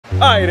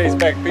Alright,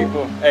 HVAC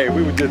people. Hey,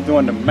 we were just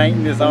doing the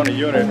maintenance on the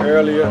unit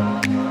earlier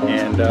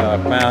and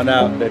found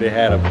out that it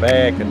had a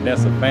bad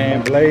condenser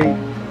fan blade.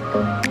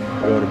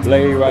 Go to the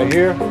blade right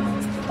here.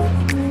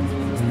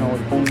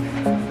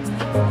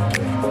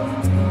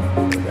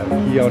 Got a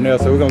key on there,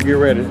 so we're gonna get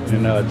ready and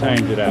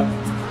change it out.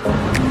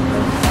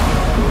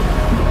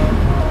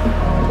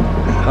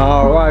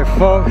 Alright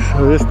folks,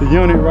 so this is the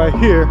unit right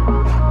here.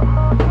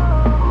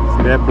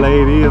 See, that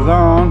blade is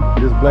on,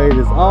 this blade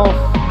is off.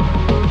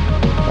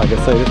 Like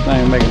I say, this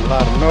thing making a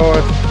lot of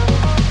noise.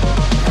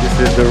 This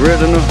is the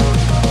original.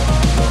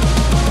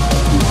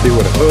 You see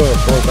where the hood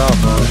broke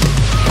off on it.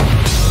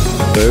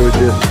 So it was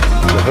just,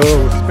 the hood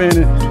was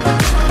spinning.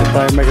 This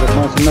thing making a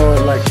bunch of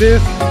noise like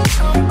this.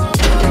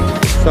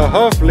 So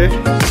hopefully,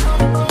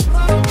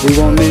 we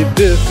won't need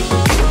this.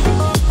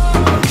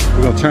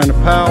 We're gonna turn the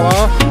power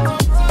off.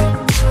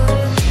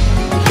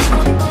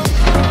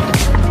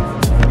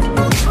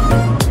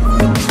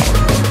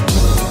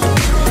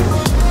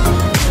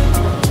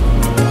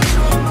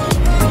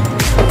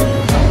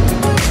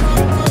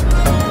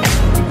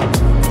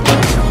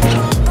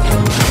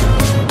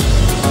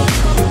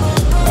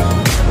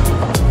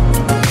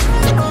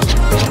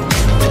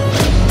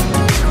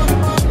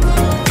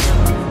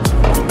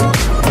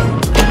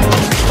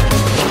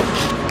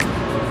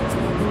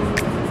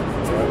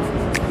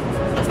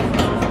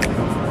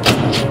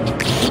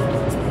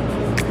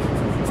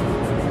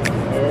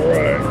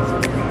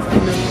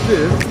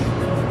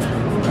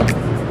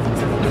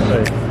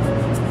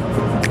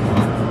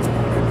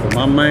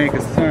 My main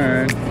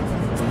concern,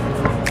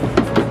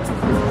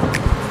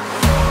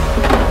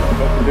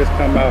 hopefully this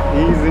come out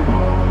easy.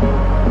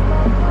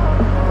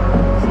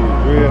 See the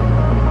drill.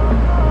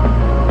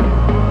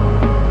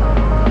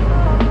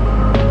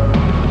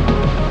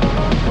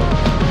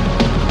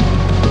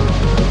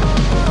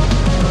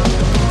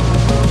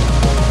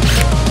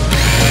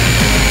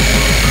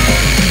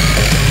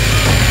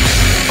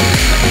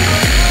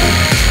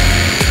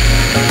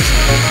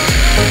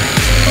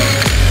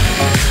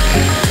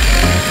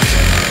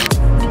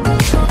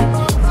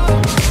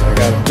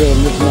 This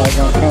is not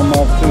going to come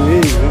off too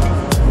easy.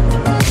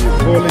 You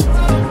pull it.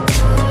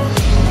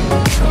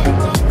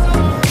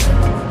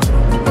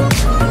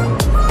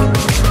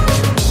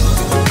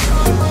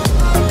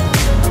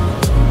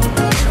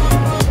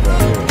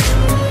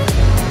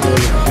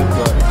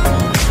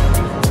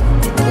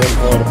 The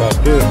part about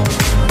this,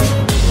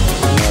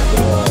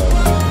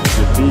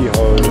 the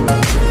D-hole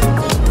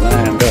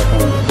lined up on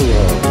the screw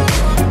hole.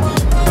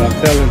 I'm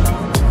telling you,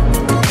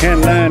 you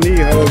can't line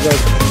these holes up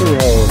with screw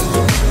holes.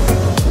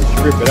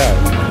 Strip it out.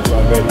 So I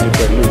better get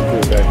that loose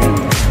screw back in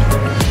there.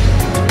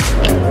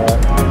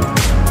 Alright.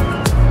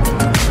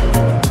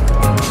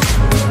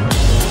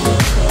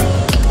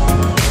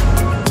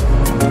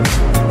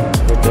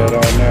 Put that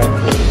on there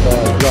before it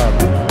starts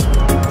dropping.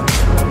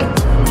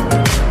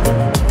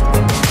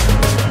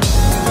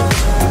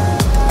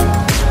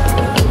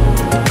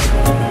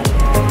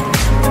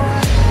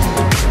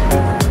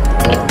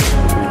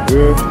 Be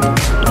good.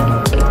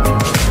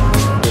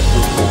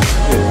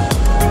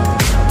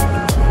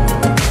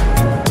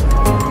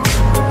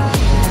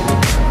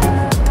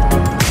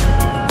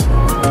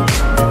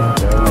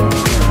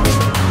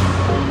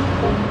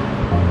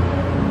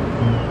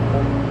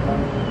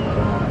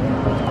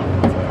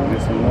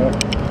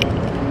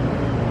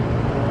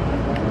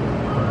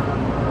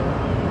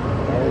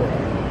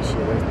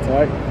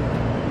 Tight.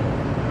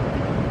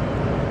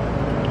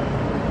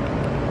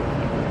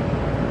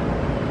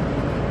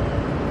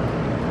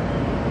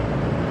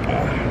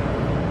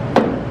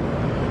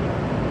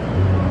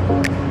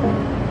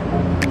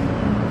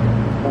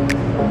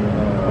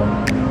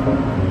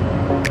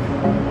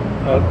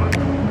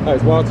 Hi,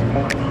 it's Walter.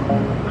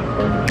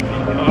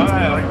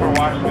 Hi, I think we're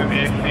watching the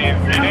AC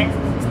reading.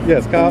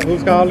 Yes,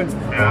 who's calling?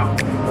 Yeah.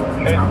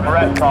 It's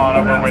Brett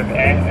calling over with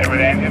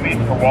Andy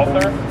for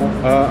Walter.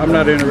 I'm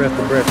not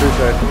interested, Brett.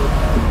 Appreciate it.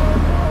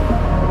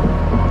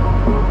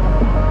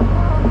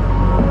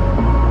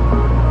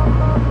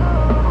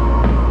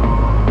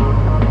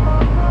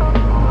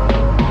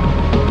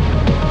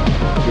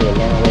 Do a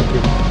long road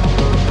trip.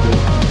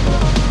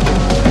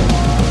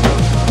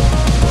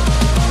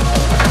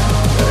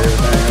 Got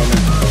everything on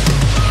there.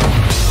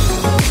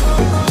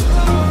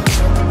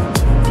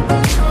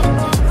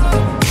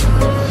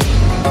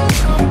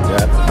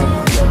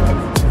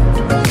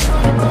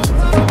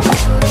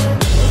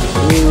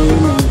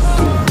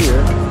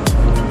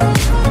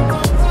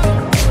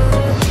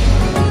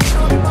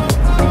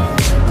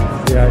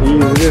 Got it.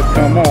 Easy this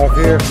come off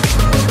here.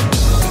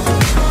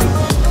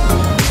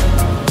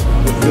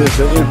 This is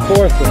the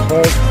enforcer,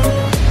 folks.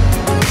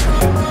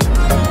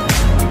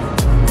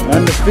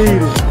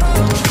 Undefeated.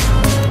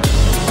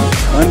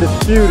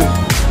 Undisputed.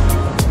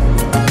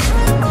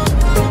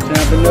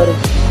 Champion of the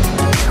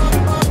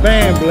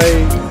fan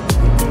blade.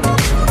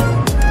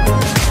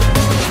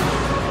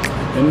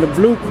 In the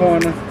blue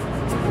corner.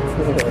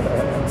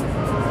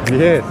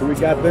 Yes, we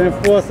got the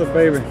enforcer,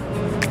 baby.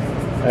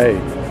 Hey.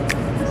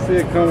 See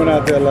it coming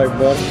out there like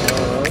butter.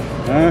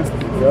 Huh?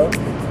 Yep.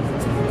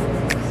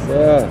 So,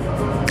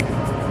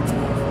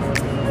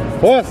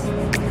 Horse.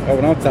 That's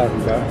what I'm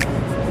talking about.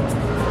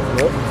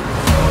 Yep.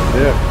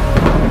 Yeah.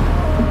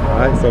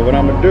 Alright, so what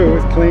I'm gonna do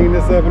is clean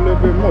this up a little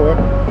bit more. I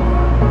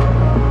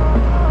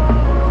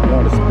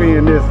want to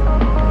spin this.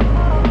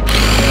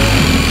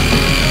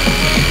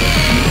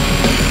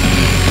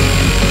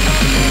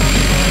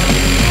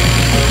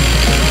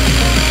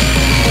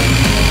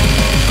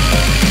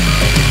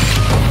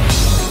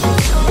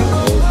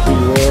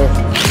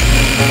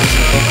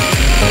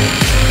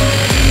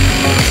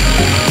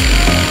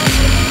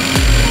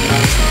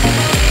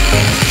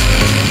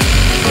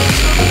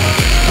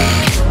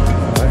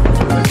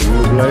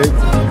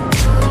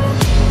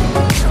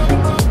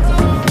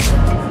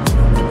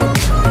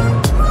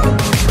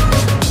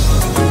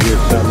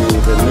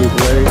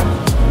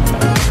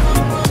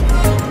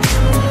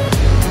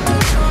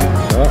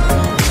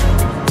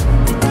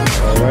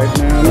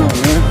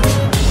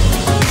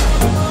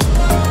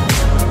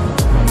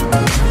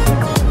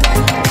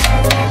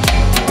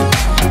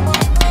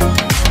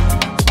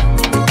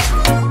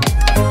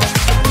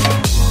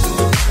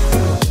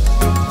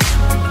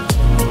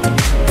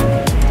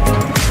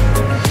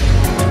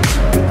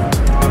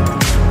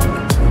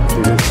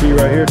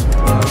 Right here.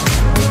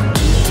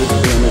 Just on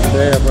this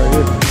tab right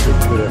here. Just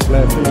put that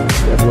flat piece.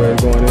 That's where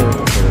it's going in.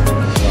 Okay.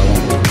 So I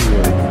want to see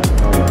it.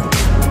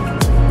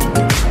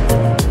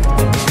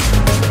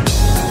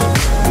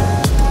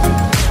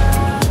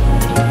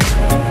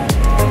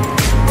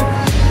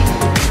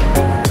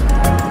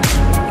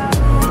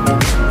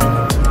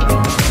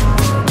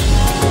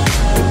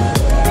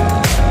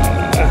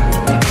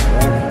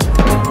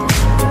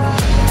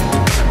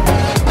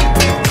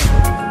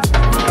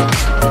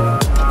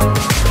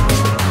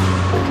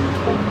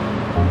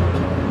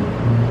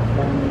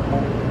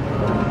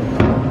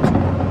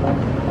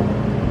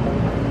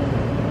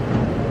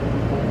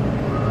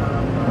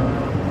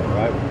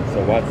 Alright. So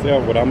watch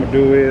out, what I'm gonna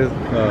do is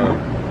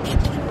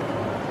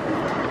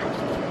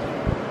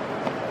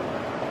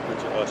put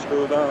your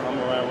screws on. I'm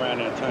gonna run around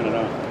there and turn it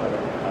on.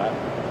 Alright.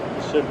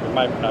 It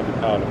might not be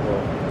calling for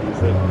it. You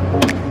see?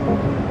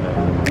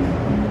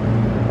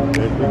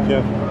 Okay, be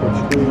careful. Put your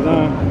screws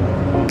on.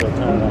 I'm gonna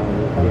turn it on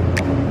real quick.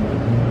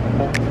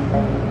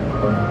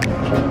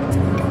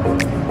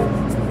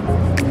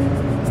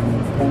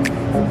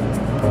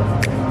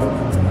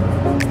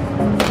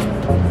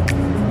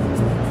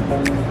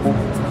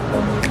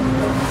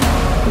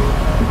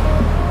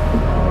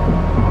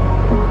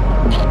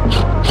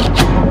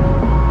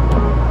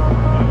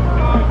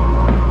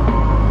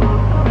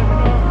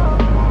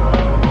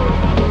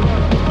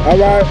 All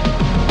right.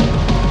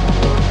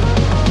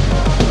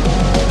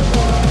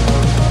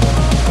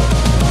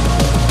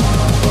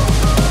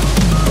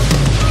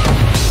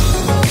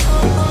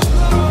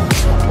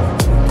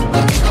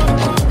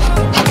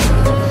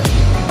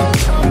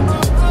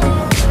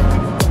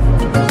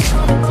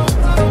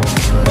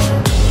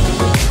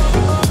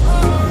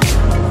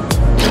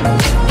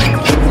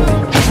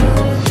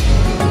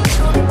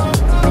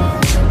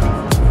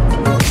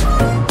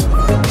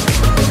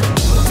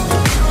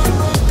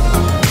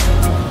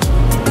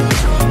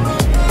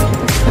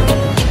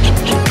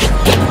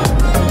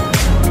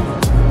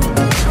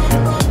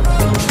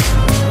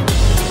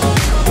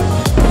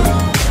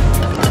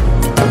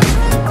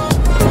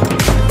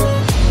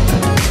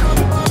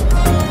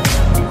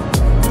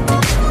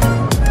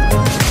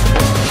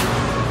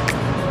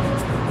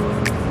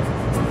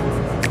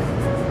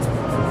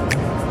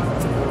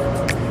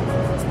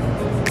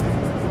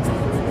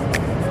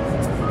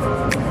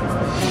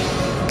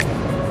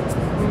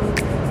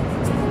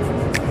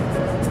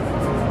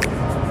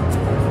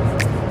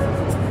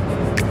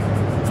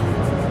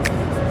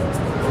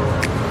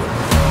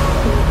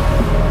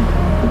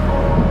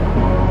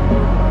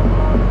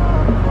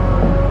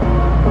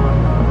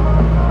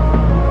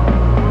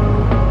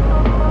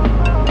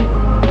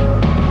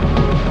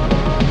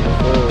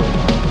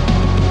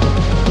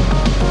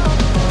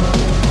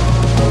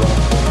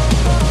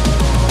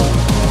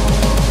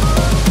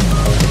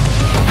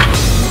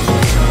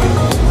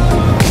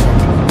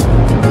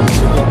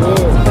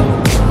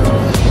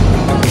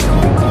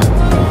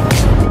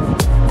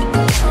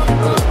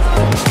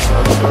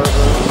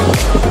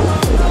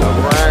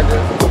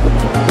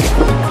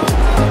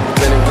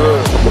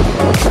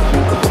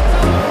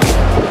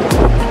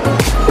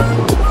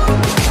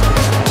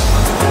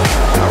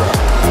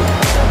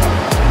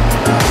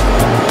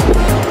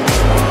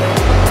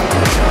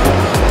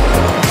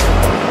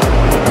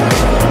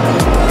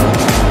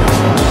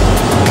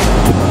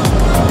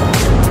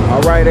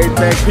 All right,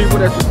 HVAC people,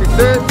 that's a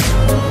success.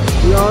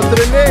 We on to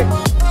the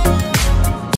next.